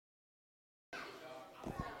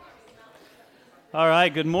All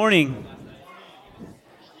right, good morning.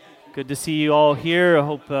 Good to see you all here. I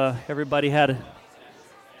hope everybody had a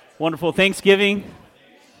wonderful Thanksgiving.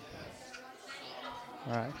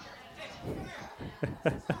 All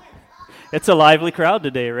right. It's a lively crowd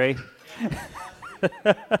today, Ray.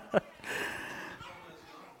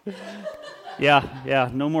 Yeah,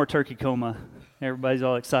 no more turkey coma. Everybody's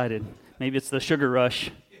all excited. Maybe it's the sugar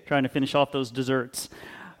rush, trying to finish off those desserts.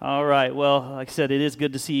 All right, well, like I said, it is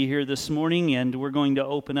good to see you here this morning, and we're going to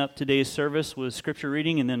open up today's service with scripture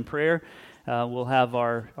reading and then prayer. We'll have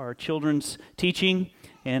our children's teaching,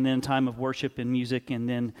 and then time of worship and music, and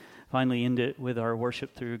then finally end it with our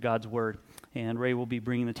worship through God's Word. And Ray will be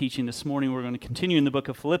bringing the teaching this morning. We're going to continue in the book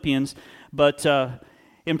of Philippians, but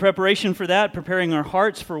in preparation for that, preparing our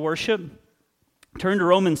hearts for worship, turn to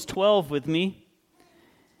Romans 12 with me,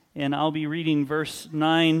 and I'll be reading verse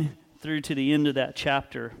 9 through to the end of that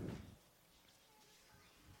chapter.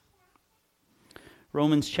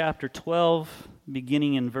 Romans chapter 12,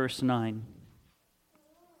 beginning in verse 9.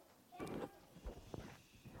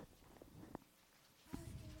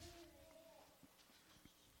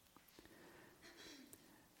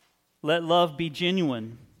 Let love be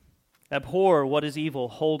genuine. Abhor what is evil.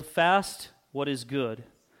 Hold fast what is good.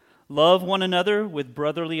 Love one another with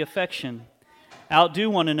brotherly affection. Outdo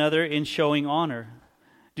one another in showing honor.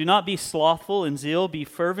 Do not be slothful in zeal. Be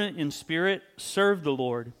fervent in spirit. Serve the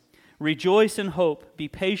Lord. Rejoice in hope. Be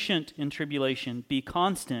patient in tribulation. Be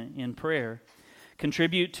constant in prayer.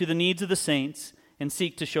 Contribute to the needs of the saints and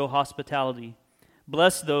seek to show hospitality.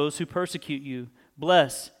 Bless those who persecute you.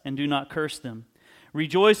 Bless and do not curse them.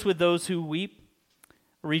 Rejoice with those who weep.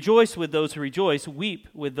 Rejoice with those who rejoice. Weep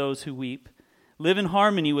with those who weep. Live in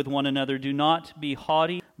harmony with one another. Do not be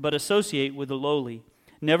haughty, but associate with the lowly.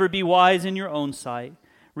 Never be wise in your own sight.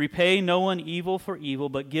 Repay no one evil for evil,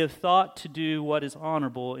 but give thought to do what is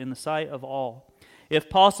honorable in the sight of all. If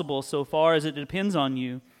possible, so far as it depends on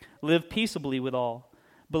you, live peaceably with all.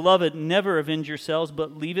 Beloved, never avenge yourselves,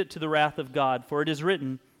 but leave it to the wrath of God. For it is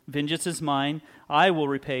written, "Vengeance is mine, I will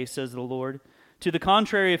repay," says the Lord. To the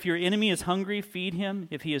contrary, if your enemy is hungry, feed him.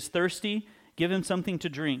 If he is thirsty, give him something to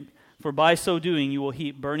drink. For by so doing you will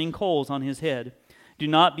heap burning coals on his head. Do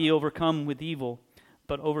not be overcome with evil,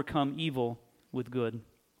 but overcome evil with good.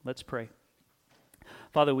 Let's pray.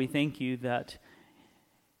 Father, we thank you that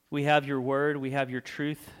we have your word, we have your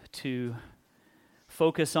truth to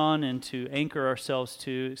focus on and to anchor ourselves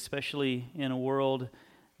to, especially in a world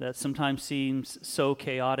that sometimes seems so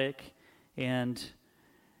chaotic and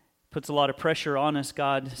puts a lot of pressure on us,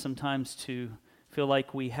 God, sometimes to feel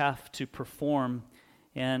like we have to perform.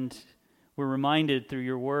 And we're reminded through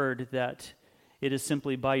your word that it is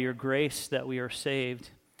simply by your grace that we are saved.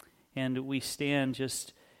 And we stand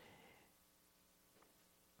just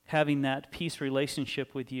having that peace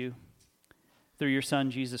relationship with you through your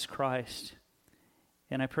Son, Jesus Christ.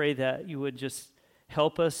 And I pray that you would just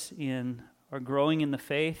help us in our growing in the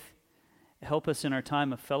faith, help us in our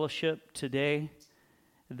time of fellowship today,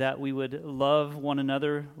 that we would love one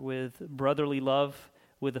another with brotherly love,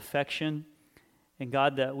 with affection, and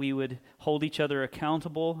God, that we would hold each other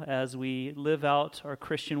accountable as we live out our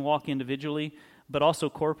Christian walk individually, but also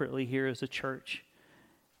corporately here as a church.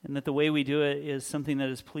 And that the way we do it is something that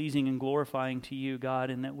is pleasing and glorifying to you, God,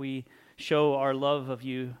 and that we show our love of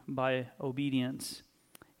you by obedience.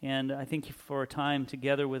 And I thank you for a time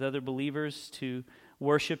together with other believers to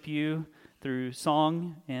worship you through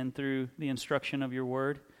song and through the instruction of your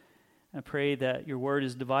word. I pray that your word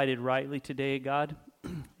is divided rightly today, God,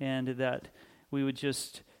 and that we would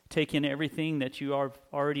just take in everything that you are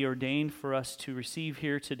already ordained for us to receive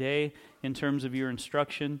here today in terms of your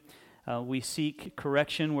instruction. We seek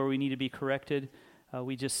correction where we need to be corrected.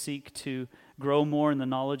 We just seek to grow more in the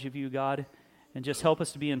knowledge of you, God, and just help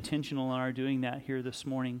us to be intentional in our doing that here this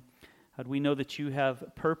morning. We know that you have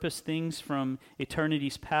purposed things from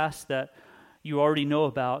eternity's past that you already know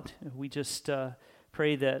about. We just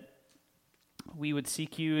pray that we would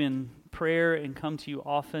seek you in prayer and come to you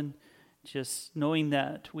often, just knowing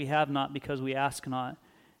that we have not because we ask not,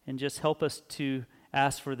 and just help us to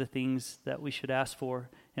ask for the things that we should ask for.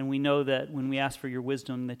 And we know that when we ask for your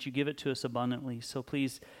wisdom, that you give it to us abundantly. So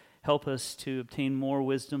please help us to obtain more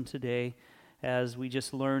wisdom today as we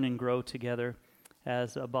just learn and grow together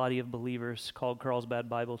as a body of believers called Carlsbad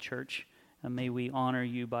Bible Church. And may we honor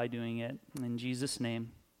you by doing it. In Jesus'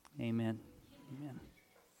 name, amen. Amen.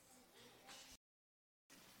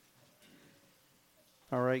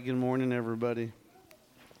 All right, good morning, everybody.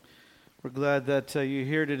 We're glad that you're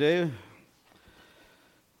here today.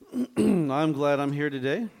 I'm glad I'm here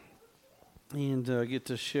today and get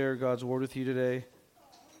to share God's Word with you today.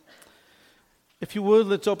 If you would,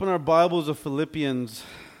 let's open our Bibles to Philippians.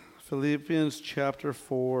 Philippians chapter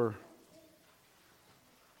 4.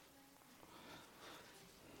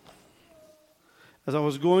 As I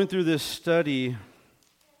was going through this study,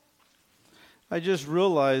 I just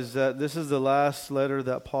realized that this is the last letter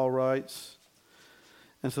that Paul writes.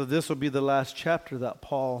 And so this will be the last chapter that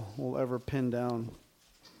Paul will ever pen down.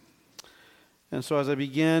 And so as I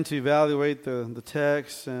began to evaluate the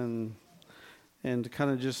text and to kind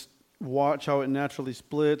of just watch how it naturally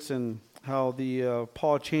splits and how the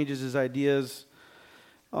Paul changes his ideas,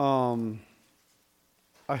 I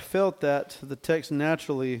felt that the text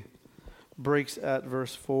naturally breaks at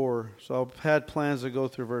verse 4. So I've had plans to go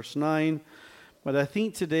through verse 9, but I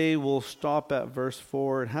think today we'll stop at verse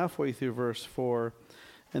 4 and halfway through verse 4,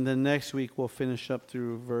 and then next week we'll finish up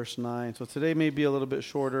through verse 9. So today may be a little bit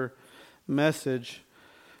shorter message,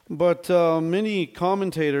 but many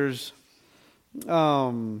commentators, it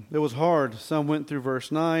was hard. Some went through verse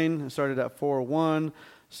 9 and started at 4:1.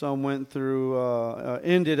 Some went through,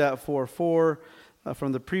 ended at 4:4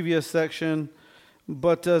 from the previous section.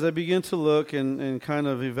 But as I begin to look and kind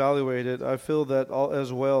of evaluate it, I feel that all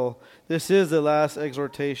as well, this is the last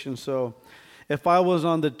exhortation. So if I was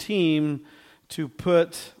on the team to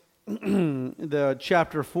put the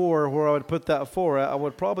chapter 4, where I would put that 4 at, I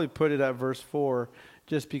would probably put it at verse 4,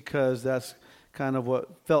 just because that's kind of what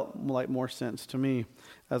felt like more sense to me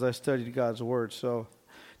as I studied God's Word. So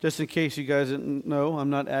just in case you guys didn't know, I'm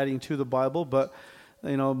not adding to the Bible, but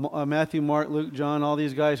you know, Matthew, Mark, Luke, John, all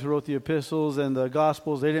these guys who wrote the epistles and the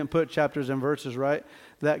Gospels, they didn't put chapters and verses, right?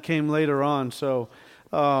 That came later on. So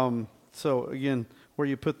again, where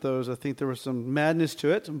you put those, I think there was some madness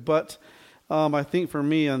to it, but I think for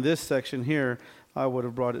me on this section here, I would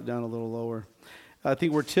have brought it down a little lower. I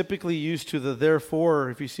think we're typically used to the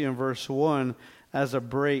therefore, if you see in verse 1, as a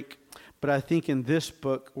break. But I think in this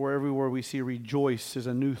book, where everywhere we see rejoice is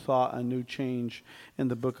a new thought, a new change in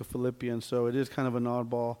the book of Philippians. So it is kind of an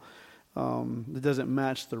oddball. It doesn't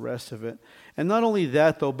match the rest of it. And not only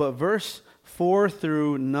that, though, but verse 4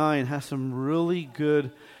 through 9 has some really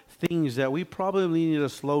good things that we probably need to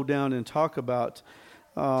slow down and talk about.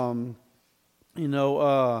 So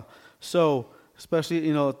especially,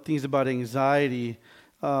 things about anxiety,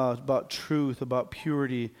 about truth, about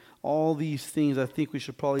purity, all these things, I think we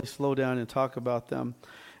should probably slow down and talk about them.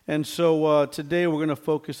 And so today we're going to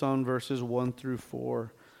focus on verses 1 through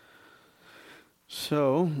 4.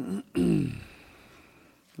 So, let me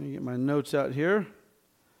get my notes out here.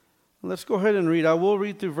 Let's go ahead and read. I will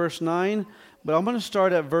read through verse 9, but I'm going to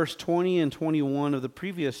start at verse 20 and 21 of the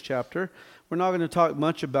previous chapter. We're not going to talk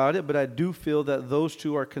much about it, but I do feel that those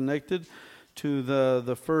two are connected to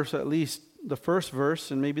the first, at least the first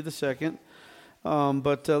verse and maybe the second.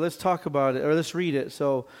 But let's talk about it, or let's read it.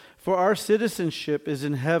 So, for our citizenship is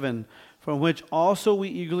in heaven, from which also we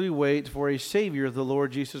eagerly wait for a Savior, the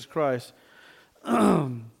Lord Jesus Christ,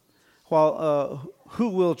 who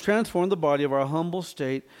will transform the body of our humble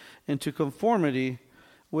state into conformity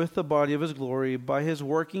with the body of his glory, by his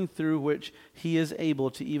working through which he is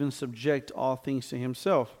able to even subject all things to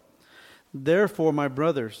himself. Therefore, my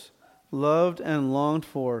brothers, loved and longed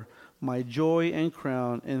for, my joy and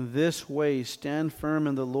crown, in this way stand firm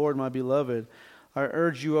in the Lord, my beloved. I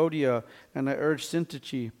urge Euodia and I urge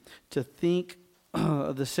Syntyche to think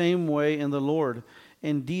the same way in the Lord.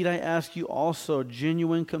 Indeed, I ask you also,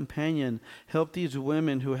 genuine companion, help these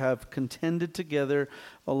women who have contended together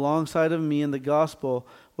alongside of me in the gospel,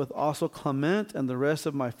 with also Clement and the rest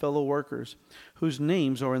of my fellow workers, whose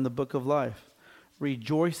names are in the book of life.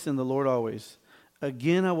 Rejoice in the Lord always.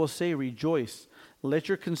 Again, I will say rejoice. Let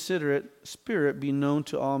your considerate spirit be known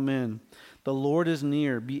to all men. The Lord is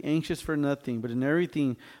near. Be anxious for nothing, but in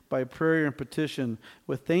everything by prayer and petition.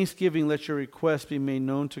 With thanksgiving let your requests be made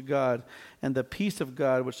known to God, and the peace of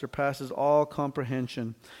God, which surpasses all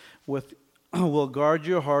comprehension, will guard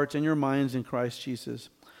your hearts and your minds in Christ Jesus.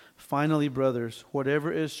 Finally, brothers,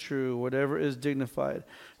 whatever is true, whatever is dignified,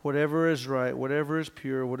 whatever is right, whatever is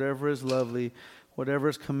pure, whatever is lovely, whatever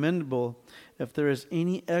is commendable, if there is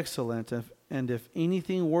any excellent, and if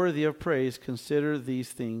anything worthy of praise, consider these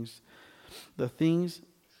things. The things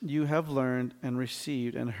you have learned and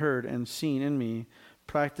received and heard and seen in me,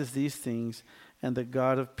 practice these things, and the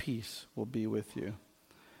God of peace will be with you.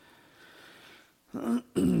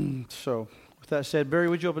 So, with that said, Barry,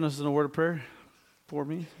 would you open us in a word of prayer for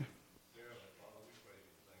me?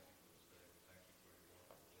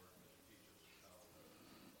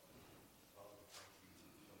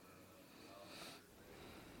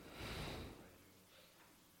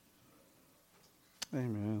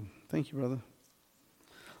 Amen. Thank you, brother.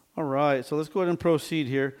 All right, so let's go ahead and proceed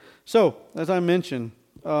here. So, as I mentioned,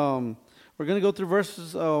 we're we're going to go through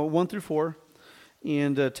verses 1 through 4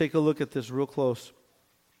 and take a look at this real close.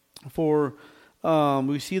 For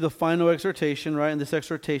we see the final exhortation, right? And this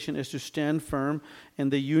exhortation is to stand firm in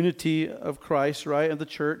the unity of Christ, right? Of the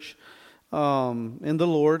church, in the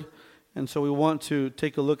Lord. And so we want to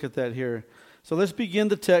take a look at that here. So let's begin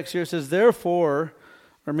the text here. It says, therefore,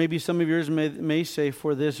 or maybe some of yours may say,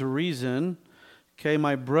 for this reason, okay,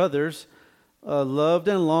 my brothers, loved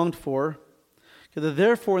and longed for. Okay, the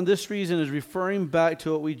therefore in this reason is referring back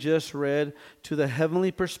to what we just read, to the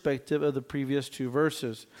heavenly perspective of the previous two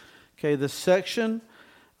verses. Okay, the section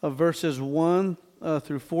of verses 1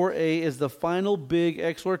 through 4a is the final big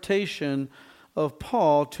exhortation of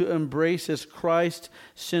Paul to embrace his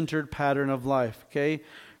Christ-centered pattern of life. Okay,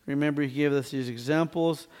 remember he gave us these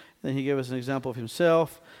examples, then he gave us an example of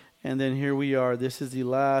himself, and then here we are. This is the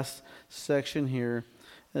last section here.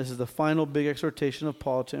 This is the final big exhortation of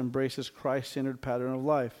Paul to embrace his Christ-centered pattern of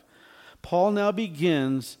life. Paul now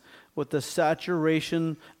begins with the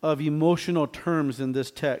saturation of emotional terms in this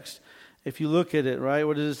text. If you look at it, right,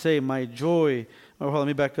 what does it say? My joy. Oh, let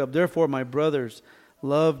me back up. Therefore, my brothers,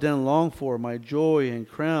 loved and longed for, my joy and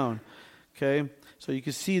crown. Okay, so you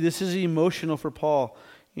can see this is emotional for Paul.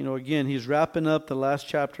 You know, again, he's wrapping up the last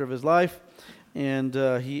chapter of his life, and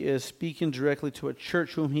he is speaking directly to a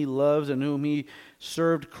church whom he loves and whom he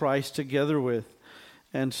served Christ together with.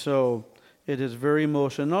 And so it is very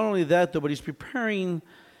emotional. Not only that, though, but he's preparing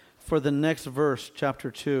for the next verse,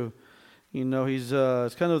 chapter 2. You know, he's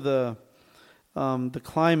it's kind of the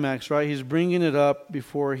climax, right? He's bringing it up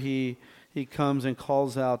before he comes and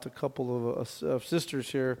calls out a couple of sisters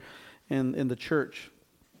here in the church.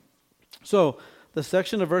 So the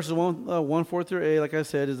section of verses 1, 4 through 8, like I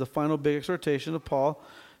said, is the final big exhortation of Paul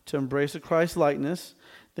to embrace a Christ likeness.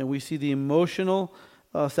 Then we see the emotional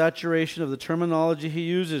saturation of the terminology he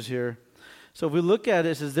uses here. So if we look at it,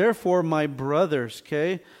 it says, therefore, my brothers,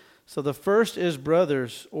 okay? So the first is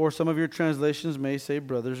brothers, or some of your translations may say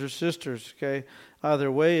brothers or sisters, okay?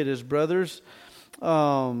 Either way, it is brothers.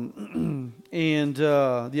 And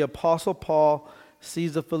the Apostle Paul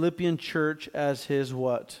sees the Philippian church as his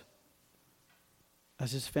what?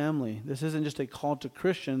 As his family. This isn't just a call to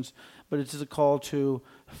Christians, but it is a call to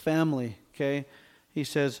family, okay? He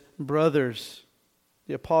says, brothers.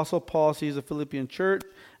 The Apostle Paul sees the Philippian church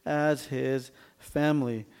as his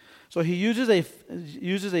family. So he uses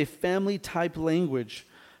a family-type language,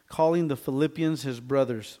 calling the Philippians his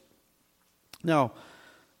brothers. Now,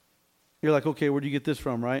 you're like, okay, where do you get this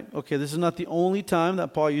from, right? Okay, this is not the only time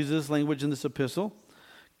that Paul uses this language in this epistle.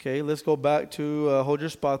 Okay, let's go back to, hold your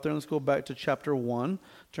spot there, and let's go back to chapter 1.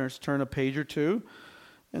 Turn a page or two,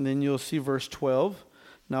 and then you'll see verse 12.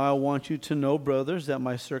 Now I want you to know, brothers, that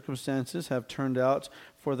my circumstances have turned out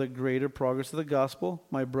for the greater progress of the gospel.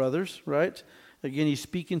 My brothers, right? Again, he's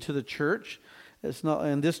speaking to the church. It's not,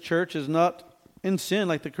 and this church is not in sin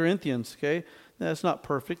like the Corinthians, okay? That's not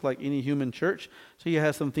perfect like any human church. So he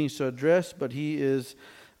has some things to address, but he is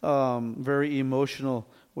very emotional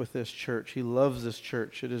with this church. He loves this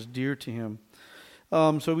church. It is dear to him.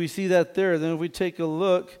 So we see that there. Then if we take a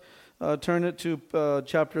look, turn it to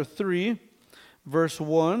chapter 3, verse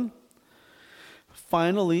 1.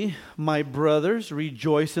 Finally, my brothers,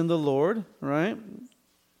 rejoice in the Lord, right?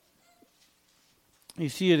 You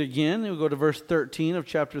see it again. We'll go to verse 13 of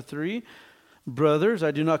chapter 3. Brothers,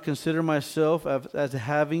 I do not consider myself as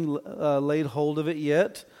having laid hold of it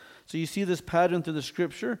yet. So you see this pattern through the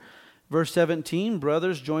scripture. Verse 17,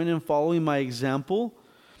 brothers, join in following my example.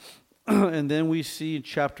 And then we see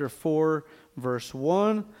chapter 4, verse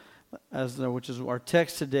 1, which is our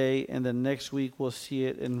text today. And then next week we'll see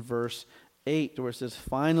it in verse 8, where it says,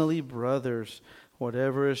 finally, brothers,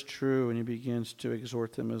 whatever is true. And he begins to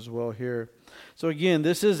exhort them as well here. So again,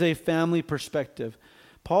 this is a family perspective.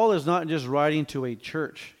 Paul is not just writing to a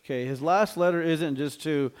church. Okay, his last letter isn't just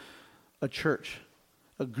to a church,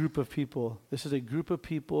 a group of people. This is a group of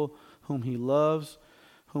people whom he loves,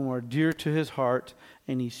 whom are dear to his heart,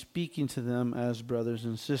 and he's speaking to them as brothers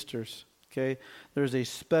and sisters. Okay, there's a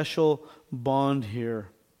special bond here.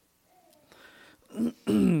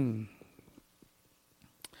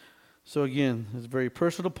 So again, it's very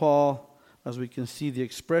personal to Paul. As we can see the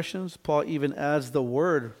expressions, Paul even adds the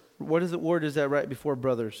word. What is the word is that right before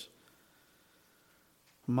brothers?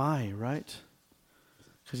 My, right?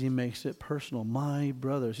 Because he makes it personal. My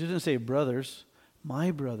brothers. He doesn't say brothers.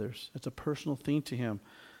 My brothers. It's a personal thing to him.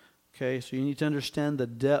 Okay, so you need to understand the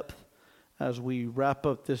depth as we wrap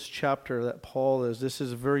up this chapter that Paul is. This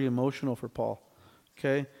is very emotional for Paul.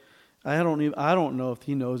 Okay, I don't know if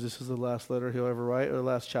he knows this is the last letter he'll ever write or the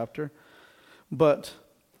last chapter, but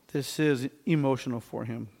this is emotional for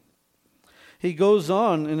him. He goes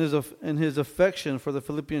on in his affection for the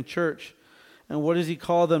Philippian church. And what does he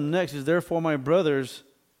call them next? He says, therefore, my brothers,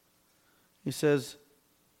 he says,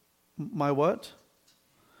 my what?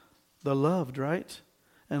 The loved, right?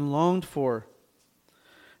 And longed for.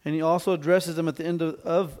 And he also addresses them at the end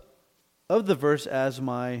of the verse as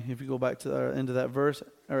my, if you go back to the end of that verse,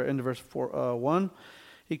 or end of verse 1,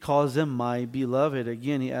 he calls them my beloved.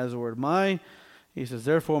 Again, he adds the word my. He says,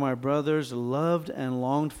 therefore, my brothers, loved and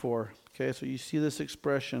longed for. Okay, so you see this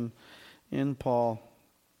expression in Paul.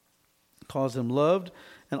 He calls them loved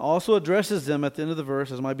and also addresses them at the end of the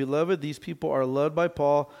verse as my beloved. These people are loved by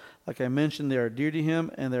Paul. Like I mentioned, they are dear to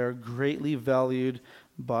him and they are greatly valued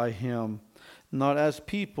by him. Not as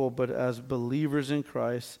people, but as believers in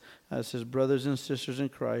Christ, as his brothers and sisters in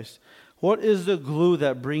Christ. What is the glue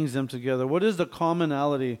that brings them together? What is the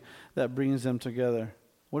commonality that brings them together?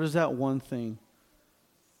 What is that one thing?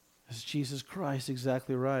 It's Jesus Christ,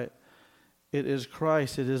 exactly right. It is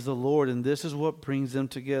Christ, it is the Lord, and this is what brings them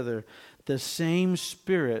together. The same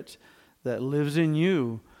Spirit that lives in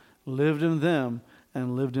you, lived in them,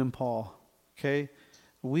 and lived in Paul. Okay?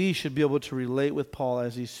 We should be able to relate with Paul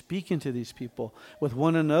as he's speaking to these people, with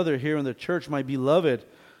one another here in the church, my beloved.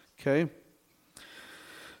 Okay?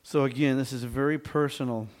 So again, this is very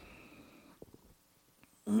personal.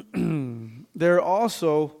 They're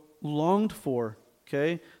also longed for.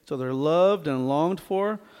 Okay? So they're loved and longed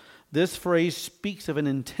for. This phrase speaks of an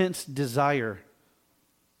intense desire.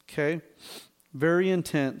 Okay? Very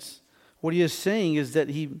intense. What he is saying is that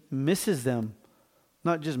he misses them.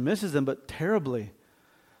 Not just misses them, but terribly.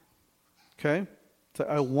 Okay? So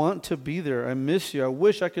I want to be there. I miss you. I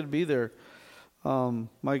wish I could be there.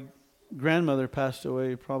 My grandmother passed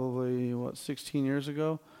away probably, 16 years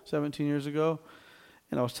ago, 17 years ago.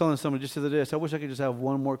 And I was telling somebody just the other day, I said, I wish I could just have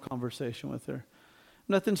one more conversation with her.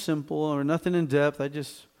 Nothing simple or nothing in depth. I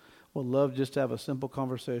just would love just to have a simple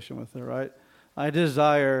conversation with her, right? I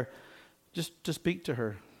desire just to speak to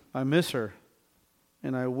her. I miss her.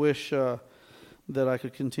 And I wish that I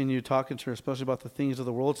could continue talking to her, especially about the things of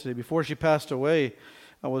the world today. Before she passed away,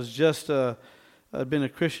 I was just, I'd been a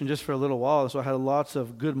Christian just for a little while, so I had lots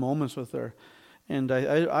of good moments with her. And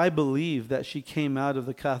I believe that she came out of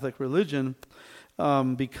the Catholic religion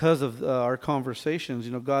because of our conversations,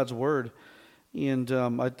 God's Word. And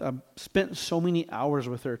I spent so many hours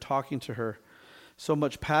with her, talking to her. So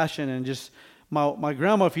much passion and just, my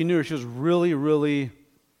grandma, if you knew her, she was really, really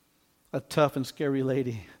a tough and scary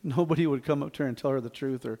lady. Nobody would come up to her and tell her the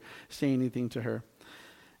truth or say anything to her.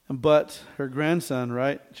 But her grandson,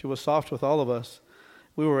 right, she was soft with all of us.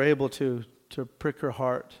 We were able to prick her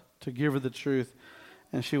heart, to give her the truth.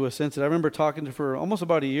 And she was sensitive. I remember talking to her for almost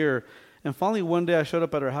about a year. And finally one day I showed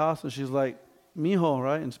up at her house and she's like, mijo,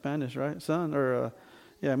 right, in Spanish, right, son? Or,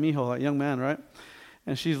 mijo, like young man, right?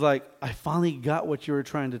 And she's like, I finally got what you were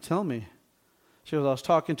trying to tell me. She goes, I was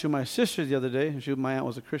talking to my sister the other day. My aunt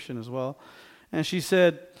was a Christian as well. And she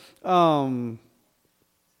said,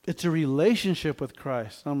 it's a relationship with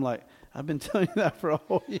Christ. I'm like, I've been telling you that for a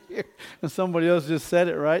whole year. And somebody else just said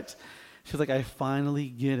it, right? She's like, I finally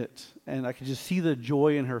get it. And I could just see the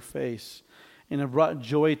joy in her face. And it brought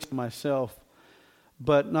joy to myself.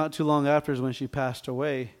 But not too long after is when she passed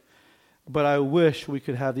away. But I wish we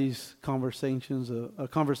could have these conversations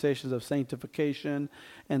of sanctification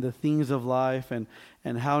and the things of life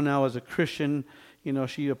and how now as a Christian,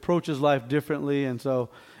 she approaches life differently. And so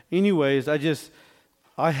anyways,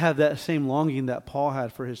 I have that same longing that Paul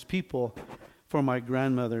had for his people, for my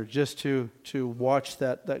grandmother, just to watch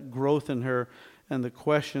that growth in her and the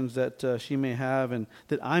questions that she may have and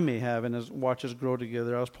that I may have, and watch us grow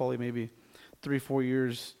together. I was probably maybe 3-4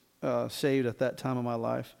 years saved at that time of my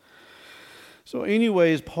life. So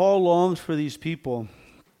anyways, Paul longs for these people.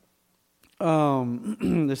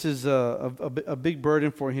 This is a big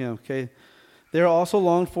burden for him, okay? They're also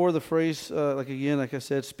longed for. The phrase, like I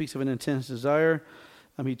said, speaks of an intense desire.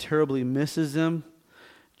 He terribly misses them,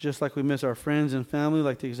 just like we miss our friends and family,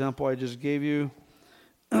 like the example I just gave you.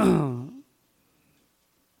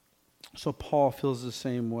 So Paul feels the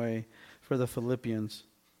same way for the Philippians.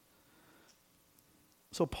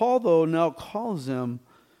 So Paul, though, now calls them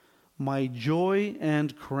my joy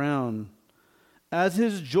and crown. As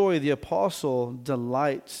his joy, the apostle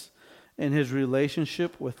delights in his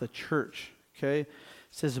relationship with the church. Okay? It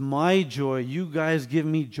says, my joy, you guys give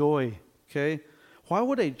me joy. Okay? Why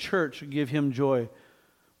would a church give him joy?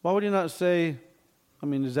 Why would he not say,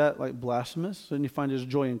 is that like blasphemous? Didn't he find his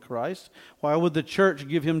joy in Christ? Why would the church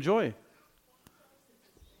give him joy?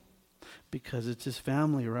 Because it's his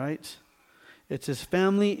family, right? It's his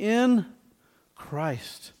family in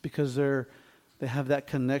Christ, because they have that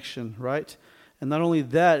connection, right? And not only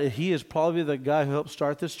that, he is probably the guy who helped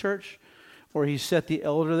start this church, or he set the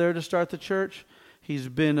elder there to start the church. He's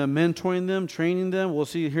been mentoring them, training them. We'll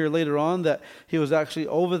see here later on that he was actually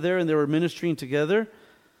over there and they were ministering together.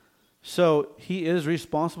 So he is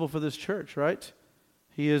responsible for this church, right?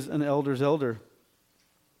 He is an elder's elder.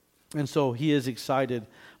 And so he is excited.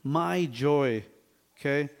 My joy,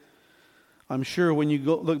 okay? I'm sure when you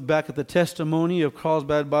look back at the testimony of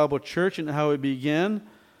Carlsbad Bible Church and how it began,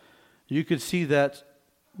 you could see that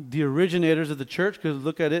the originators of the church could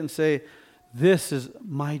look at it and say, this is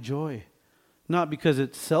my joy. Not because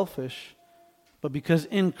it's selfish, but because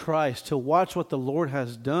in Christ, to watch what the Lord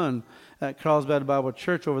has done at Carlsbad Bible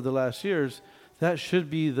Church over the last years, that should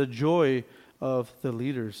be the joy of the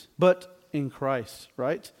leaders. But in Christ,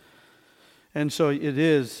 right? And so it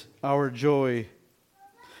is our joy,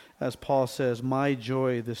 as Paul says, my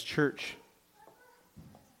joy, this church.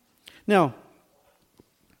 Now,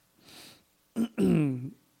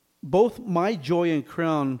 both my joy and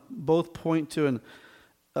crown both point to an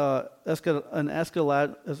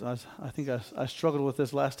escalade. I think I struggled with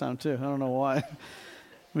this last time too. I don't know why.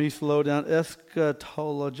 Let me slow down.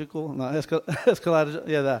 Eschatological, not escalade.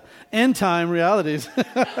 Yeah, that end time realities.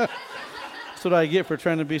 That's what I get for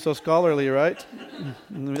trying to be so scholarly, right?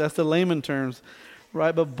 That's the layman terms,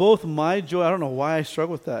 right? But both my joy. I don't know why I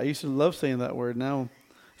struggle with that. I used to love saying that word. Now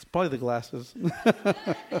it's probably the glasses.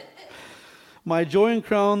 My joy and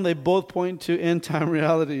crown, they both point to end time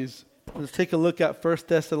realities. Let's take a look at 1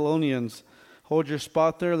 Thessalonians. Hold your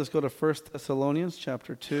spot there. Let's go to 1 Thessalonians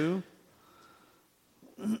chapter 2.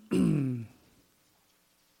 1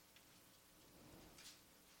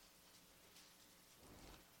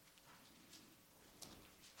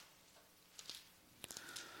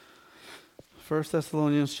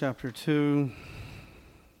 Thessalonians chapter 2,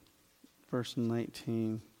 verse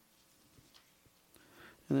 19.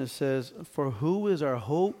 And it says, for who is our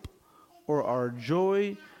hope or our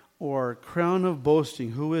joy or our crown of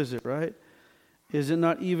boasting? Who is it, right? Is it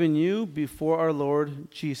not even you before our Lord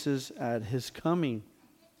Jesus at his coming?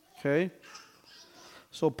 Okay?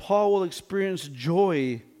 So Paul will experience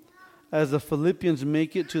joy as the Philippians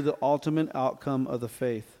make it to the ultimate outcome of the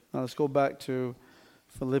faith. Now let's go back to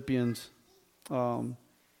Philippians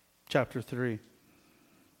chapter 3.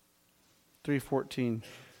 3:14.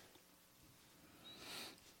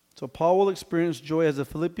 So Paul will experience joy as the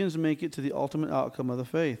Philippians make it to the ultimate outcome of the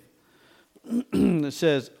faith. It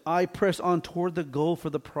says, I press on toward the goal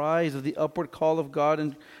for the prize of the upward call of God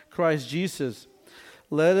in Christ Jesus.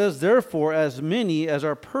 Let us therefore, as many as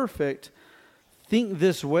are perfect, think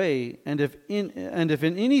this way, and if in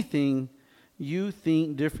anything you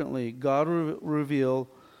think differently, God will reveal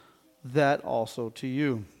that also to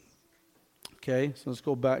you. Okay, so let's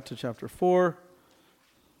go back to chapter 4.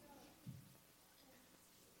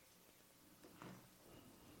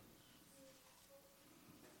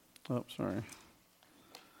 Oh, sorry.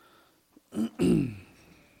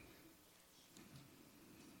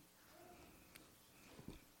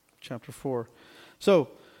 Chapter 4. So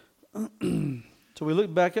we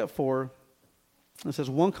look back at 4. It says,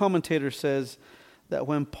 one commentator says that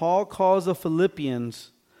when Paul calls the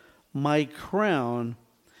Philippians my crown,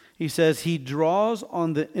 he says he draws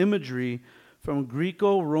on the imagery from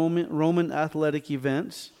Greco-Roman athletic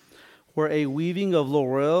events where a weaving of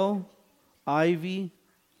laurel, ivy,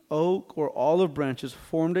 oak, or olive branches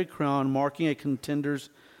formed a crown marking a contender's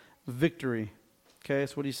victory. Okay,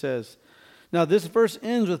 that's what he says. Now this verse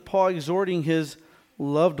ends with Paul exhorting his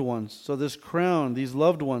loved ones. So this crown, these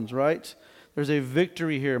loved ones, right? There's a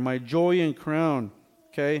victory here, my joy and crown.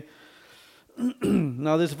 Okay.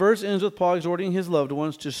 Now this verse ends with Paul exhorting his loved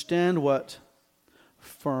ones to stand what?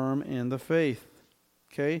 Firm in the faith.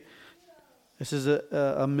 Okay. This is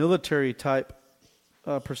a military type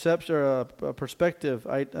perception or perspective,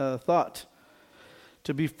 thought.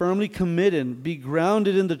 To be firmly committed, be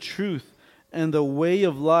grounded in the truth and the way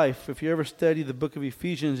of life. If you ever study the book of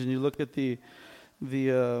Ephesians and you look at the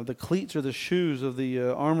cleats or the shoes of the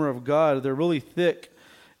armor of God, they're really thick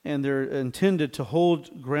and they're intended to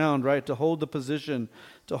hold ground, right? To hold the position,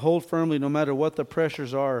 to hold firmly no matter what the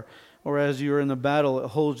pressures are. Or as you're in the battle, it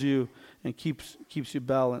holds you and keeps you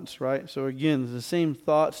balanced, right? So again, the same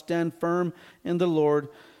thought, stand firm in the Lord,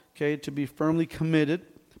 okay, to be firmly committed,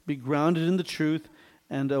 be grounded in the truth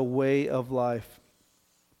and a way of life.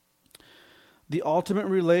 The ultimate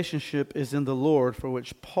relationship is in the Lord, for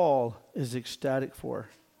which Paul is ecstatic for.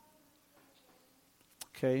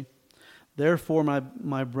 Okay? Therefore,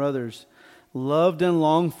 my brothers, loved and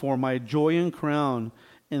longed for, my joy and crown,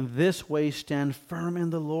 in this way stand firm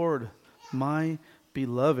in the Lord, my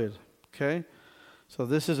beloved. Okay? So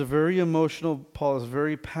this is a very emotional, Paul is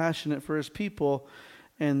very passionate for his people.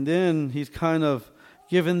 And then he's kind of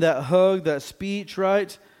given that hug, that speech,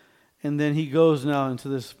 right? And then he goes now into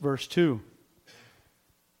this verse 2.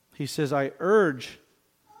 He says, I urge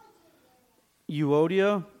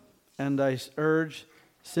Euodia and I urge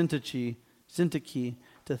Syntyche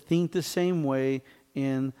to think the same way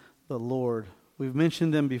in the Lord. We've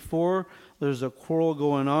mentioned them before. There's a quarrel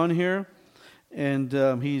going on here. And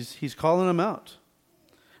he's calling them out.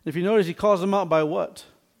 If you notice, he calls them out by what?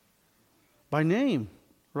 By name,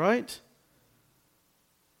 right?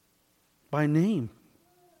 By name.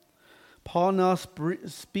 Paul now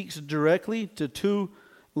speaks directly to two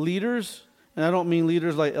leaders, and I don't mean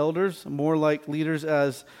leaders like elders, more like leaders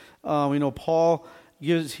as, Paul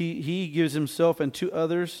gives himself and two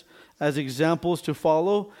others as examples to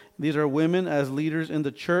follow. These are women as leaders in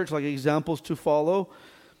the church, like examples to follow.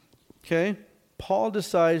 Okay? Paul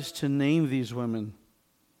decides to name these women.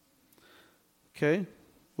 Okay?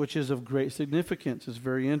 Which is of great significance. It's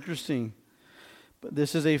very interesting. But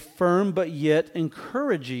this is a firm but yet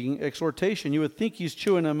encouraging exhortation. You would think he's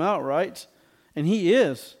chewing them out, right? And he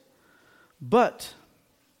is. But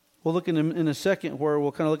we'll look in a second where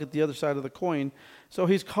we'll kind of look at the other side of the coin. So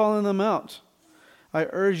he's calling them out. I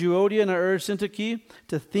urge Euodia and I urge Syntyche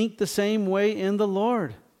to think the same way in the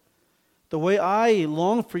Lord. The way I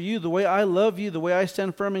long for you, the way I love you, the way I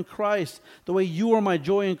stand firm in Christ, the way you are my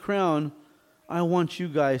joy and crown, I want you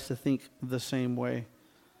guys to think the same way.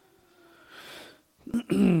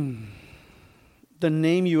 The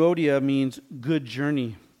name Euodia means good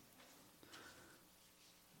journey.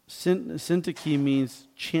 Syntyche means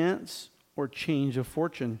chance or change of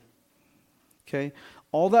fortune. Okay?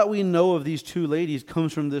 All that we know of these two ladies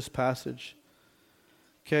comes from this passage.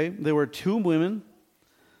 Okay? There were two women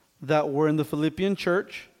that were in the Philippian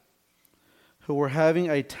church who were having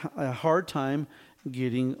a hard time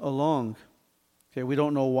getting along. Okay, we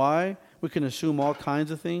don't know why. We can assume all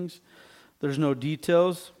kinds of things. There's no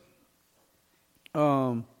details,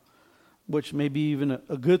 which may be even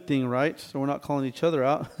a good thing, right? So we're not calling each other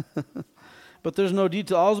out. But there's no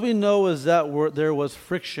detail. All we know is that there was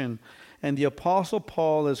friction. And the Apostle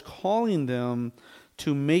Paul is calling them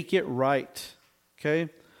to make it right. Okay?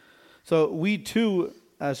 So we too,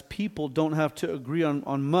 as people, don't have to agree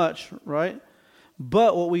on much, right?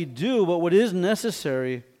 But what is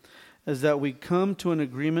necessary is that we come to an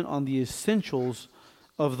agreement on the essentials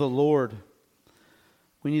of the Lord.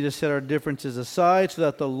 We need to set our differences aside so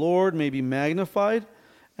that the Lord may be magnified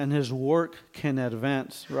and His work can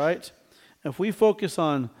advance, right? If we focus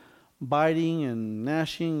on biting and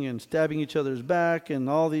gnashing and stabbing each other's back and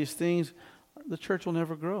all these things, the church will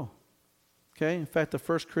never grow. Okay? In fact, the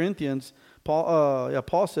 1 Corinthians,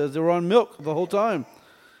 Paul says they were on milk the whole time.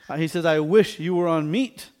 He says, I wish you were on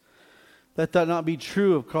meat. Let that not be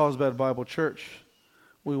true of Carlsbad Bible Church.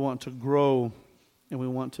 We want to grow and we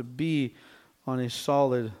want to be on a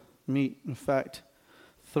solid meat. In fact,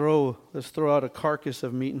 let's throw out a carcass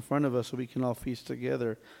of meat in front of us so we can all feast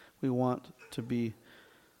together. We want to be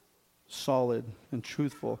solid and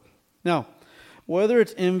truthful. Now, whether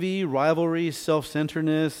it's envy, rivalry,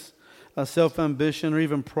 self-centeredness, self-ambition, or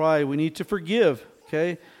even pride, we need to forgive,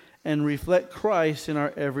 okay, and reflect Christ in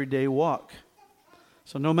our everyday walk.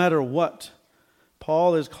 So no matter what,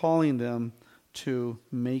 Paul is calling them to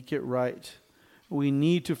make it right. We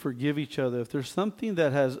need to forgive each other. If there's something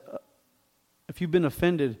if you've been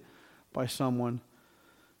offended by someone,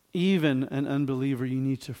 even an unbeliever, you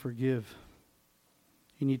need to forgive.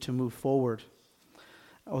 You need to move forward.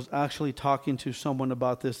 I was actually talking to someone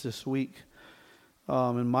about this week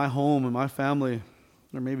in my home, in my family,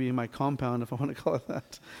 or maybe in my compound, if I want to call it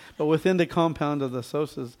that. But within the compound of the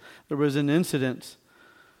Sosas, there was an incident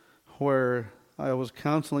where I was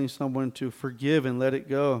counseling someone to forgive and let it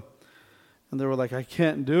go. And they were like, I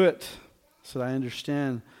can't do it. I said, I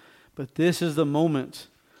understand. But this is the moment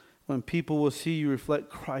when people will see you reflect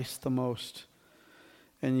Christ the most.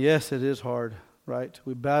 And yes, it is hard, right?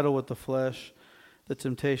 We battle with the flesh, the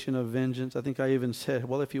temptation of vengeance. I think I even said,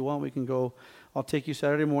 well, if you want, we can go. I'll take you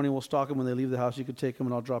Saturday morning. We'll stalk them when they leave the house. You can take them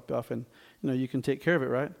and I'll drop you off and, you can take care of it,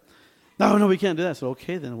 right? No, we can't do that. So,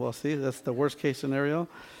 okay, then. Well, see, that's the worst case scenario.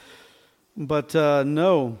 But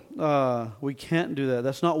no, we can't do that.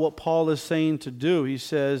 That's not what Paul is saying to do. He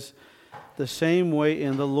says, the same way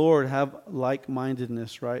in the Lord, have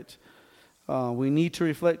like-mindedness, right? We need to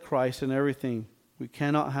reflect Christ in everything. We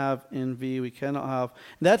cannot have envy. We cannot have...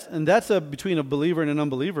 That's between a believer and an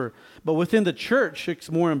unbeliever. But within the church, it's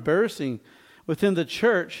more embarrassing. Within the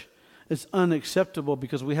church, it's unacceptable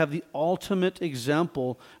because we have the ultimate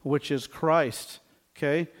example, which is Christ.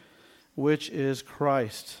 Okay? Which is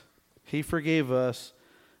Christ. He forgave us.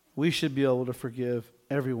 We should be able to forgive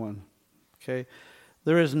everyone. Okay?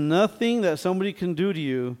 There is nothing that somebody can do to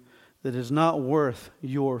you that is not worth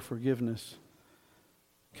your forgiveness.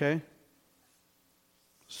 Okay?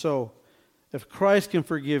 So, if Christ can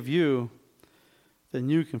forgive you, then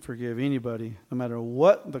you can forgive anybody, no matter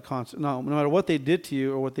what no matter what they did to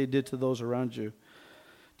you or what they did to those around you.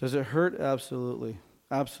 Does it hurt? Absolutely.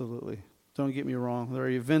 Absolutely. Don't get me wrong. There are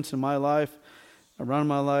events in my life, around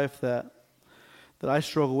my life, that I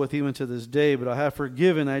struggle with even to this day, but I have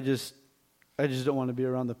forgiven. I just don't want to be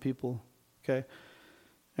around the people. Okay?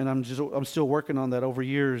 And I'm still working on that over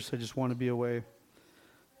years. I just want to be away.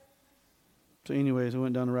 So anyways, I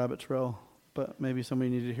went down a rabbit trail, but maybe somebody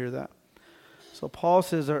needed to hear that. So Paul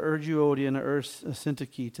says, I urge you, Euodia, and I urge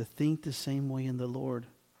Syntyche to think the same way in the Lord.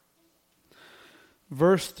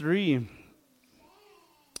 Verse 3,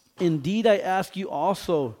 indeed I ask you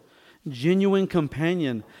also, genuine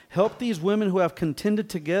companion, help these women who have contended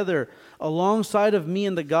together alongside of me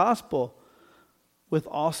in the gospel, with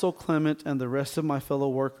also Clement and the rest of my fellow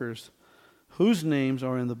workers, whose names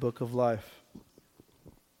are in the book of life.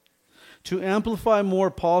 To amplify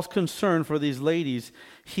more Paul's concern for these ladies,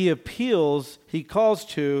 he calls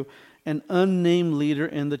to an unnamed leader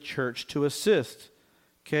in the church to assist.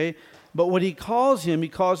 Okay? But what he calls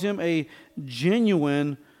him a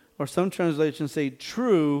genuine, or some translations say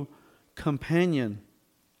true, companion.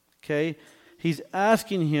 Okay? He's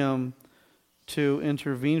asking him to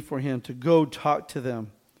intervene for him, to go talk to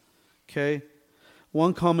them. Okay?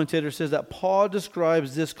 One commentator says that Paul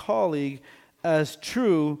describes this colleague as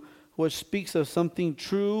true, which speaks of something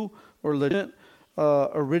true or legitimate,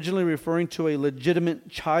 originally referring to a legitimate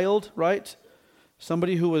child, right?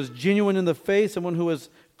 Somebody who was genuine in the faith, someone who was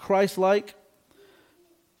Christ-like.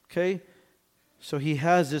 Okay? So he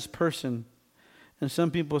has this person. And some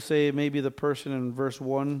people say maybe the person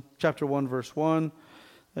in chapter 1, verse 1,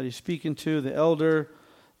 that he's speaking to, the elder,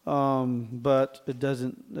 but it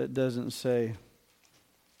doesn't say.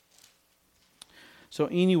 So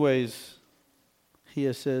anyways,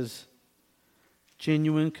 he says,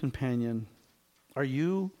 genuine companion.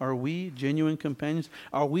 Are we genuine companions?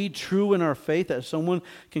 Are we true in our faith that someone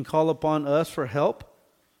can call upon us for help?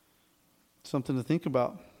 Something to think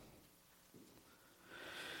about.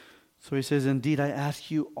 So he says, indeed, I ask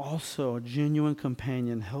you also, genuine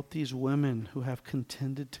companion, help these women who have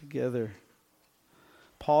contended together.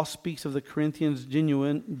 Paul speaks of the Corinthians'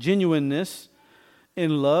 genuineness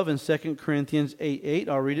in love in 2 Corinthians 8:8.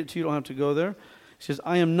 I'll read it to you. You don't have to go there. He says,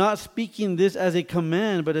 I am not speaking this as a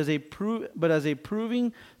command, but as a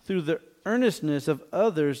proving through the earnestness of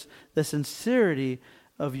others the sincerity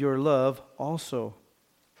of your love also.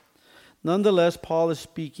 Nonetheless, Paul is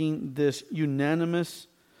speaking this unanimous,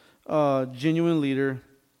 genuine leader.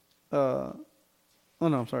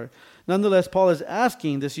 Nonetheless, Paul is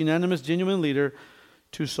asking this unanimous, genuine leader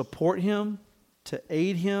to support him, to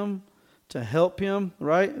aid him, to help him,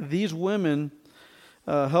 right? These women...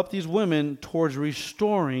 help these women towards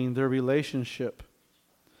restoring their relationship.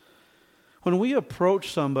 When we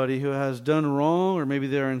approach somebody who has done wrong or maybe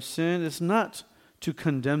they're in sin, it's not to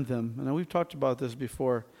condemn them. And we've talked about this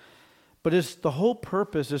before. But the whole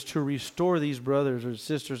purpose is to restore these brothers or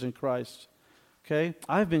sisters in Christ. Okay?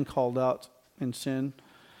 I've been called out in sin,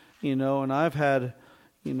 and I've had,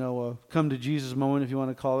 a come to Jesus moment, if you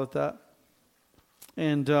want to call it that.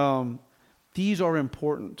 And these are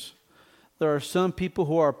important. There are some people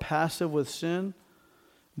who are passive with sin,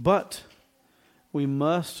 but we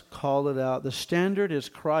must call it out. The standard is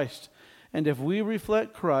Christ. And if we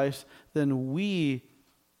reflect Christ, then we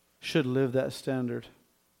should live that standard.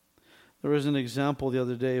 There was an example the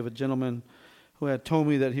other day of a gentleman who had told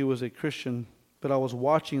me that he was a Christian, but I was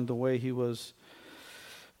watching the way he was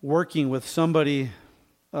working with somebody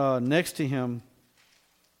next to him,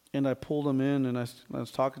 and I pulled him in, and I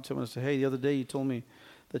was talking to him, and I said, hey, the other day you told me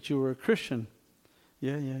that you were a Christian.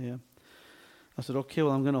 Yeah. I said, okay,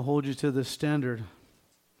 well, I'm going to hold you to this standard.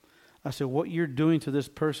 I said, what you're doing to this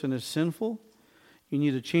person is sinful. You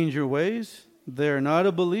need to change your ways. They're not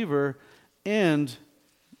a believer. And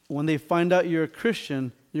when they find out you're a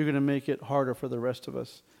Christian, you're going to make it harder for the rest of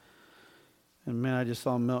us. And man, I just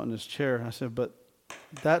saw him melt in his chair. I said, but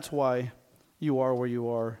that's why you are where you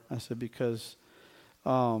are. I said, because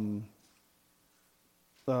I'm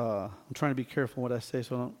trying to be careful what I say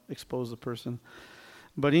so I don't expose the person.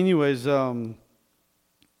 But anyways, there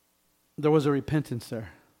was a repentance there.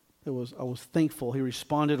 I was thankful. He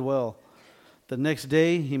responded well. The next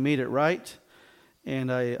day, he made it right.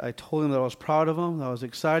 And I told him that I was proud of him, that I was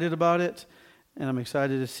excited about it. And I'm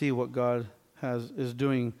excited to see what God is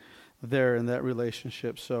doing there in that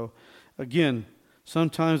relationship. So, again,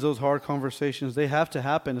 Sometimes those hard conversations, they have to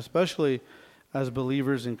happen, especially as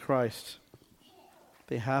believers in Christ.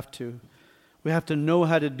 They have to. We have to know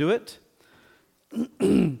how to do it,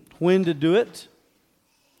 when to do it,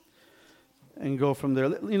 and go from there.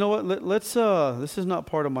 You know what? Let's. This is not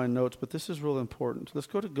part of my notes, but this is real important. Let's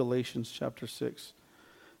go to Galatians chapter 6.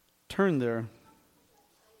 Turn there.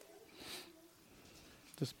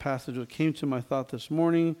 This passage that came to my thought this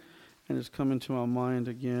morning, and it's come into my mind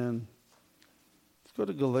again. Let's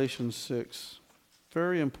go to Galatians 6.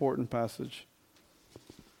 Very important passage.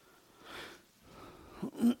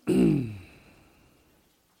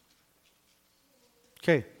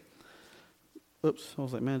 Okay. Oops, I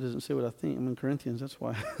was like, man, it doesn't say what I think. I'm in Corinthians, that's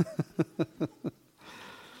why.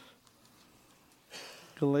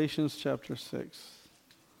 Galatians chapter 6.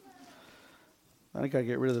 I think I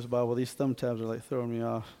get rid of this Bible. These thumb tabs are like throwing me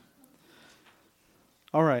off.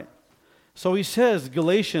 All right. So he says,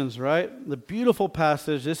 Galatians, right? The beautiful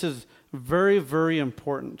passage. This is very, very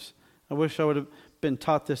important. I wish I would have been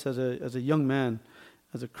taught this as a young man,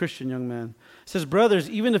 as a Christian young man. It says, brothers,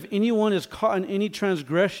 even if anyone is caught in any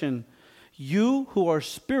transgression, you who are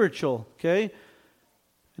spiritual, okay?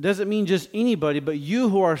 It doesn't mean just anybody, but you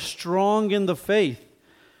who are strong in the faith,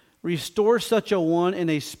 restore such a one in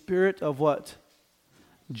a spirit of what?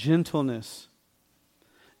 Gentleness.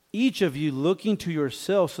 Each of you looking to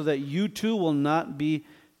yourself so that you too will not be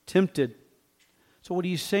tempted. So what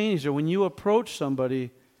he's saying is that when you approach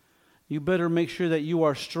somebody, you better make sure that you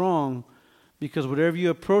are strong, because whatever you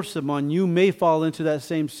approach them on, you may fall into that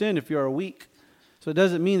same sin if you are weak. So it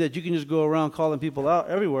doesn't mean that you can just go around calling people out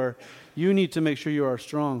everywhere. You need to make sure you are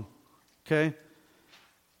strong. Okay?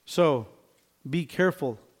 So, be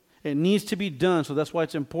careful. It needs to be done. So that's why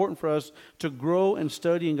it's important for us to grow and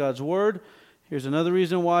study in God's Word. Here's another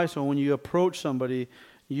reason why. So when you approach somebody,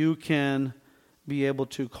 you can be able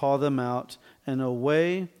to call them out in a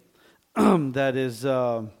way that is,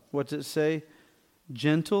 what does it say?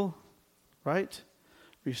 Gentle, right?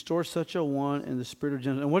 Restore such a one in the spirit of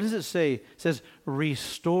gentleness. And what does it say? It says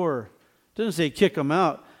restore. It doesn't say kick them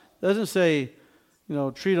out. It doesn't say,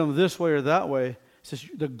 treat them this way or that way. It says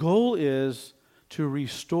the goal is to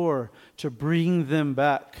restore, to bring them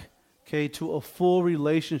back, okay, to a full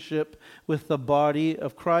relationship with the body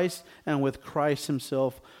of Christ and with Christ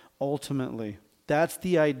himself ultimately. That's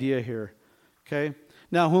the idea here, okay?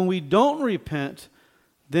 Now, when we don't repent,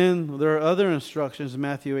 then there are other instructions in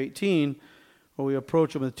Matthew 18 where we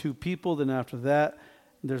approach them with two people. Then after that,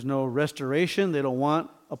 there's no restoration. They don't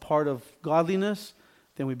want a part of godliness.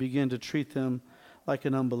 Then we begin to treat them like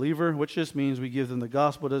an unbeliever, which just means we give them the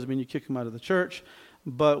gospel. It doesn't mean you kick them out of the church,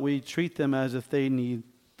 but we treat them as if they need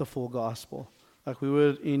the full gospel, like we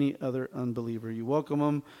would any other unbeliever. You welcome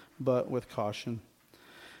them, but with caution.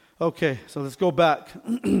 Okay, so let's go back.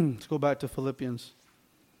 Let's go back to Philippians.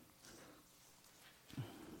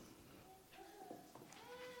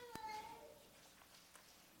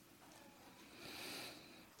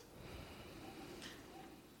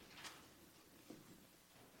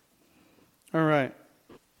 All right.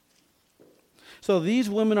 So these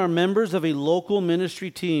women are members of a local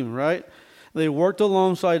ministry team, right? They worked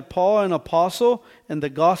alongside Paul, an apostle, and the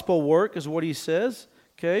gospel work is what he says,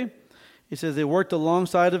 okay? He says they worked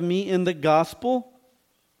alongside of me in the gospel.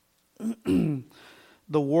 The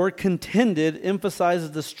word contended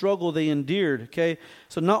emphasizes the struggle they endured, okay?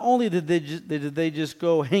 So not only did they just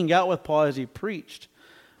go hang out with Paul as he preached,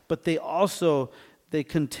 but they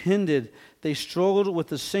contended. They struggled with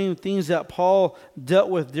the same things that Paul dealt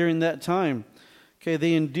with during that time. Okay,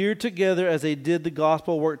 they endured together as they did the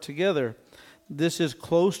gospel work together. This is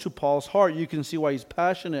close to Paul's heart. You can see why he's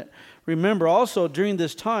passionate. Remember also, during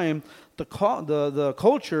this time, the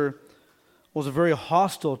culture was very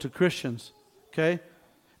hostile to Christians. Okay?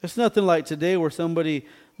 It's nothing like today where somebody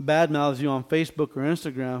badmouths you on Facebook or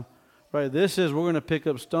Instagram. Right? This is, we're going to pick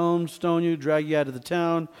up stones, stone you, drag you out of the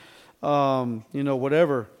town,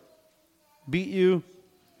 whatever. Beat you.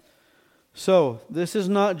 So, this is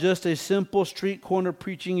not just a simple street corner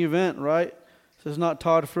preaching event, right? This is not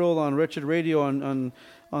Todd Frill on Wretched Radio on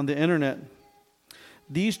the internet.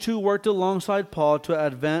 These two worked alongside Paul to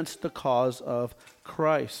advance the cause of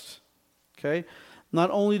Christ. Okay? Not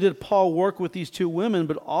only did Paul work with these two women,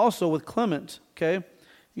 but also with Clement. Okay?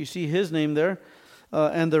 You see his name there.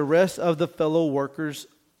 And the rest of the fellow workers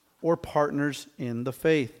or partners in the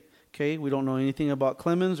faith. Okay? We don't know anything about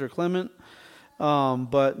Clemens or Clement.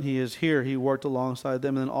 But he is here. He worked alongside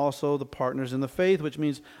them. And then also the partners in the faith, which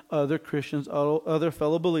means other Christians, other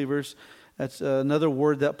fellow believers. That's another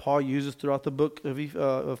word that Paul uses throughout the book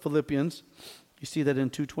of Philippians. You see that in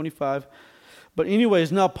 2:25. But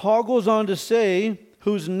anyways, now Paul goes on to say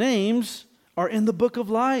whose names are in the book of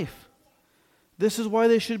life. This is why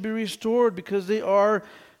they should be restored, because they are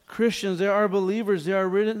Christians, they are believers, they are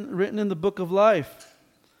written in the book of life.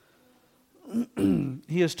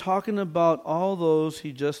 He is talking about all those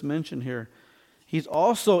he just mentioned here. He's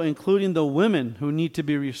also including the women who need to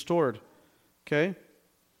be restored. Okay?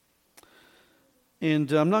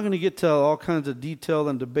 And I'm not going to get to all kinds of detail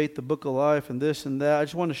and debate the book of life and this and that. I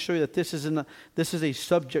just want to show you that this is a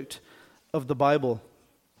subject of the Bible.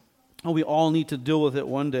 And we all need to deal with it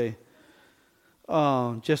one day.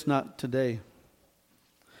 Just not today.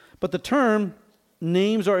 But the term,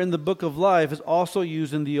 names are in the book of life, is also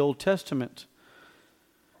used in the Old Testament.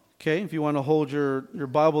 Okay, if you want to hold your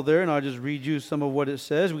Bible there, and I'll just read you some of what it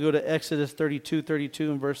says. We go to Exodus 32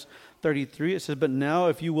 and verse 33. It says, "But now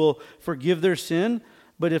if you will forgive their sin,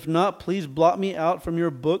 but if not, please blot me out from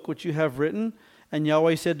your book which you have written." And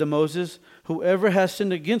Yahweh said to Moses, "Whoever has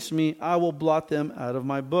sinned against me, I will blot them out of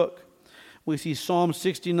my book." We see Psalm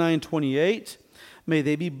 69:28. "May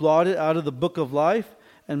they be blotted out of the book of life,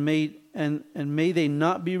 and may they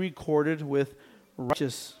not be recorded with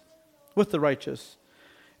the righteous.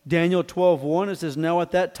 Daniel 12:1, it says, "Now at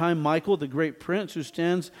that time Michael, the great prince who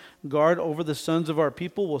stands guard over the sons of our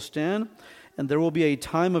people, will stand, and there will be a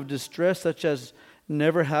time of distress such as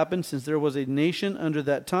never happened since there was a nation under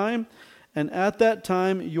that time. And at that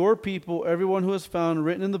time your people, everyone who is found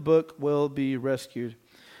written in the book, will be rescued."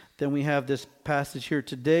 Then we have this passage here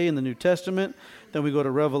today in the New Testament. Then we go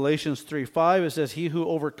to Revelations 3:5. It says, "He who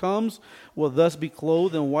overcomes will thus be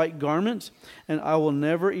clothed in white garments, and I will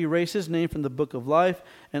never erase his name from the book of life,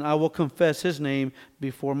 and I will confess his name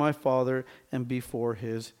before my Father and before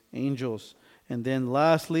his angels." And then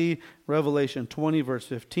lastly, Revelation 20, verse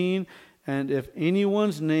 15. "And if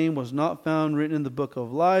anyone's name was not found written in the book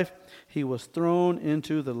of life, he was thrown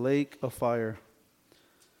into the lake of fire."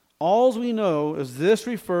 All we know is this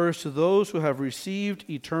refers to those who have received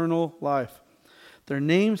eternal life. Their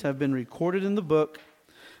names have been recorded in the book,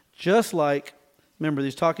 just like, remember,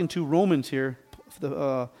 he's talking to Romans here.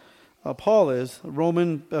 Paul is,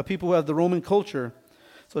 Roman people who have the Roman culture.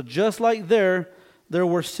 So just like there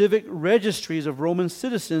were civic registries of Roman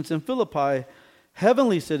citizens in Philippi,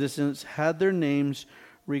 heavenly citizens had their names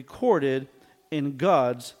recorded in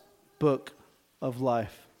God's book of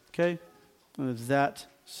life. Okay? And it's that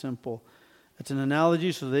simple. It's an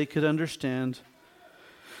analogy so they could understand.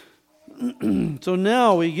 So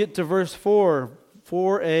now we get to verse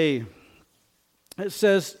 4a. It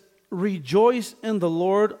says, "Rejoice in the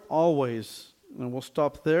Lord always." And we'll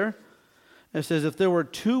stop there. It says, if there were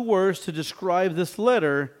two words to describe this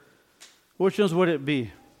letter, which ones would it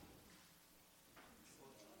be?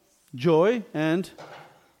 Joy and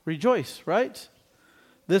rejoice, right?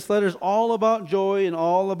 This letter is all about joy and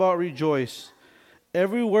all about rejoice.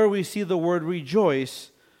 Everywhere we see the word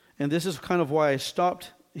rejoice, and this is kind of why I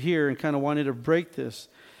stopped here and kind of wanted to break this,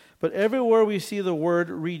 but everywhere we see the word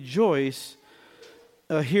rejoice,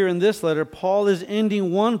 here in this letter, Paul is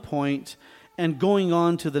ending one point and going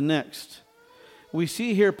on to the next. We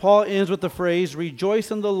see here Paul ends with the phrase,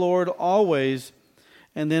 "Rejoice in the Lord always,"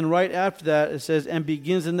 and then right after that it says, and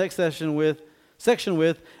begins the next section with,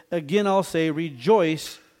 "Again I'll say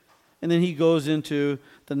rejoice," and then he goes into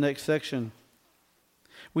the next section.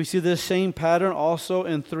 We see this same pattern also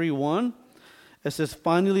in 3:1. It says,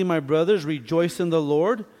 "Finally, my brothers, rejoice in the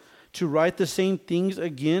Lord. To write the same things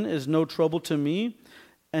again is no trouble to me,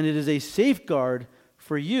 and it is a safeguard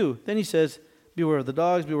for you." Then he says, "Beware of the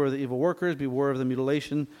dogs, beware of the evil workers, beware of the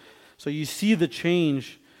mutilation." So you see the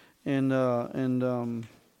change in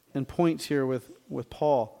points here with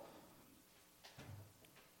Paul.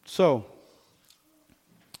 So,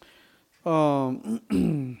 let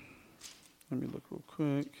me look real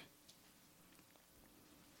quick.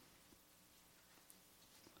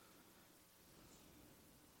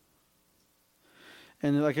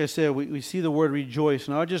 And like I said, we see the word rejoice,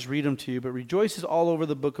 and I'll just read them to you. But rejoice is all over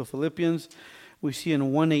the book of Philippians. We see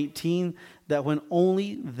in 1:18 that when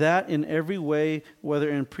only that in every way, whether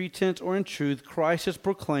in pretense or in truth, Christ is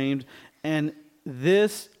proclaimed, and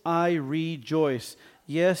this I rejoice.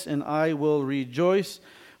 Yes, and I will rejoice.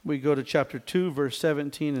 We go to chapter 2, verse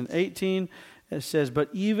 17 and 18. It says, "But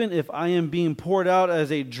even if I am being poured out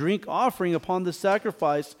as a drink offering upon the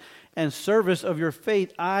sacrifice and service of your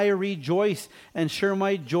faith, I rejoice and share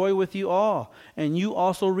my joy with you all. And you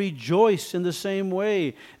also rejoice in the same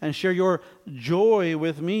way and share your joy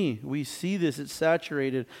with me." We see this, it's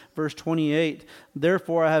saturated. Verse 28,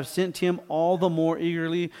 "Therefore I have sent him all the more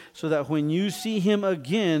eagerly, so that when you see him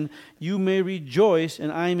again, you may rejoice and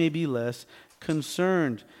I may be less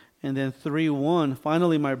concerned." And then 3:1,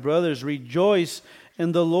 "Finally, my brothers, rejoice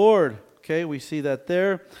in the Lord." Okay, we see that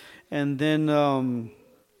there. And then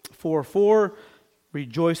 4:4,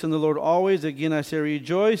 rejoice in the Lord always. Again, I say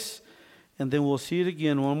rejoice. And then we'll see it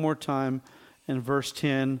again one more time in verse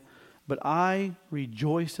 10. But I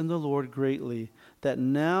rejoice in the Lord greatly, that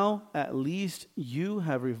now at least you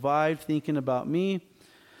have revived thinking about me.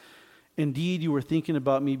 Indeed, you were thinking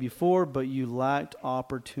about me before, but you lacked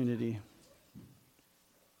opportunity.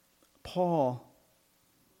 Paul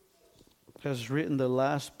has written the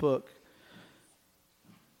last book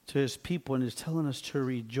to his people and is telling us to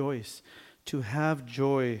rejoice, to have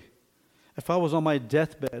joy. If I was on my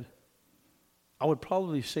deathbed, I would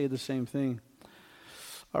probably say the same thing.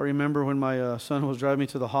 I remember when my son was driving me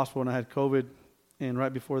to the hospital when I had COVID, and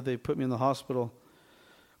right before they put me in the hospital,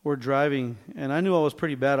 we're driving, and I knew I was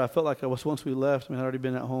pretty bad. I felt like I was once we left. I mean, I'd already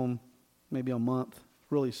been at home maybe a month,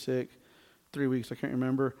 really sick, 3 weeks, I can't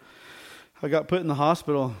remember. I got put in the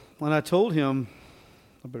hospital, and I told him,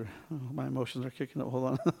 my emotions are kicking up,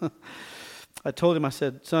 hold on. I told him, I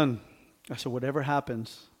said, son, I said, whatever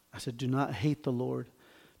happens, I said, do not hate the Lord.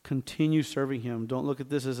 Continue serving him. Don't look at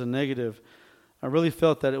this as a negative. I really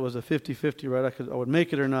felt that it was a 50-50, right? I would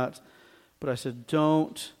make it or not. But I said,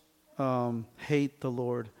 don't hate the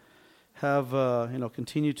Lord. Have,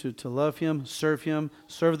 continue to love him, serve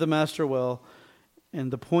the master well. And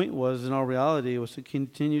the point was, in all reality, was to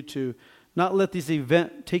continue to not let this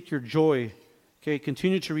event take your joy. Okay,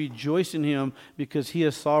 continue to rejoice in him because he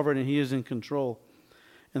is sovereign and he is in control.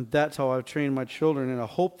 And that's how I've trained my children, and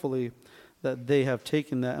hopefully that they have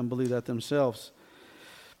taken that and believe that themselves.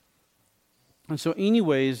 And so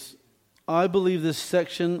anyways, I believe this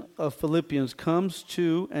section of Philippians comes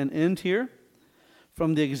to an end here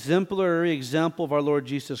from the exemplary example of our Lord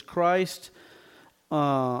Jesus Christ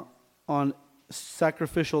on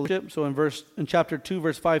sacrificial leadership. So in chapter 2,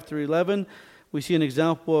 verse 5 through 11, we see an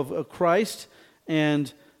example of Christ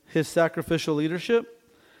and his sacrificial leadership.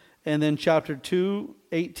 And then chapter 2,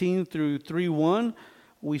 18 through 3:1,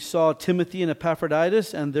 we saw Timothy and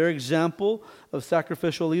Epaphroditus and their example of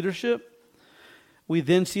sacrificial leadership. We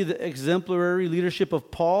then see the exemplary leadership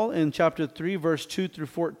of Paul in chapter 3, verse 2 through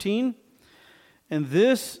 14. And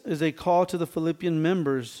this is a call to the Philippian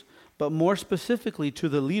members, but more specifically to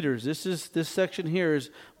the leaders. This section here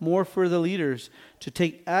is more for the leaders to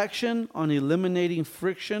take action on eliminating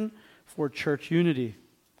friction for church unity.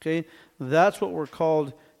 Okay, that's what we're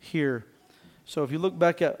called here. So if you look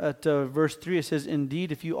back at verse 3, it says,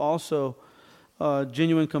 indeed, if you also,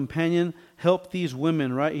 genuine companion, help these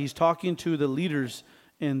women, right? He's talking to the leaders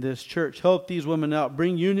in this church. Help these women out.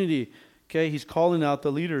 Bring unity. Okay, he's calling out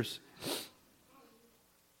the leaders.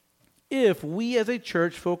 If we as a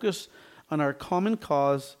church focus on our common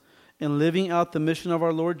cause and living out the mission of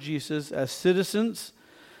our Lord Jesus as citizens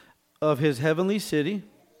of his heavenly city,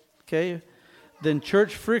 okay, then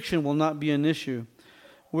church friction will not be an issue.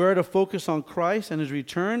 We are to focus on Christ and his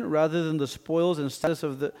return rather than the spoils and status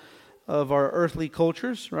of our earthly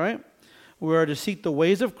cultures, right? We are to seek the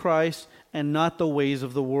ways of Christ and not the ways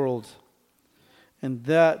of the world. And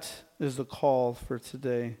that is the call for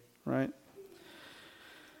today, right?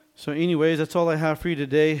 So anyways, that's all I have for you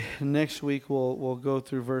today. Next week we'll go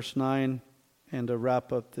through verse 9 and to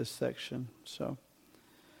wrap up this section. So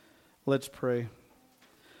let's pray.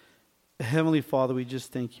 Heavenly Father, we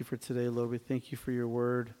just thank you for today, Lord. We thank you for your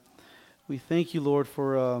word. We thank you, Lord,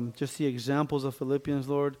 for just the examples of Philippians,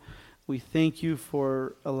 Lord. We thank you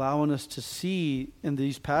for allowing us to see in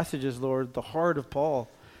these passages, Lord, the heart of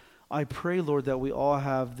Paul. I pray, Lord, that we all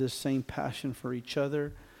have this same passion for each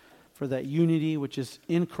other, for that unity which is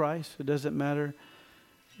in Christ. It doesn't matter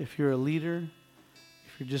if you're a leader,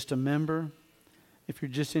 if you're just a member, if you're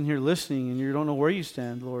just in here listening and you don't know where you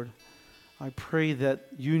stand, Lord. I pray that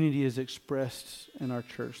unity is expressed in our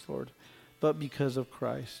church, Lord, but because of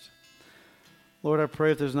Christ. Lord, I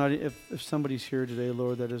pray if somebody's here today,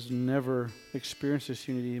 Lord, that has never experienced this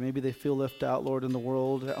unity, maybe they feel left out, Lord, in the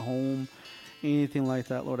world, at home, anything like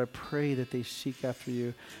that, Lord, I pray that they seek after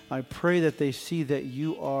you. I pray that they see that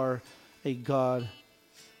you are a God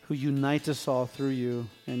who unites us all through you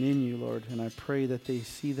and in you, Lord. And I pray that they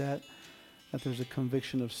see that there's a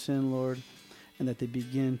conviction of sin, Lord, and that they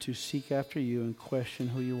begin to seek after you and question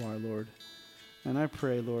who you are, Lord. And I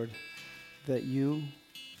pray, Lord, that you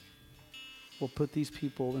will put these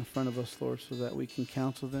people in front of us, Lord, so that we can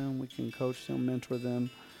counsel them, we can coach them, mentor them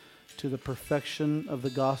to the perfection of the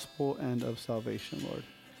gospel and of salvation, Lord.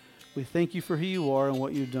 We thank you for who you are and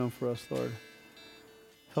what you've done for us, Lord.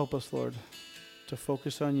 Help us, Lord, to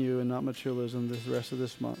focus on you and not materialism the rest of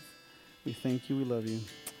this month. We thank you. We love you.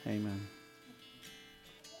 Amen.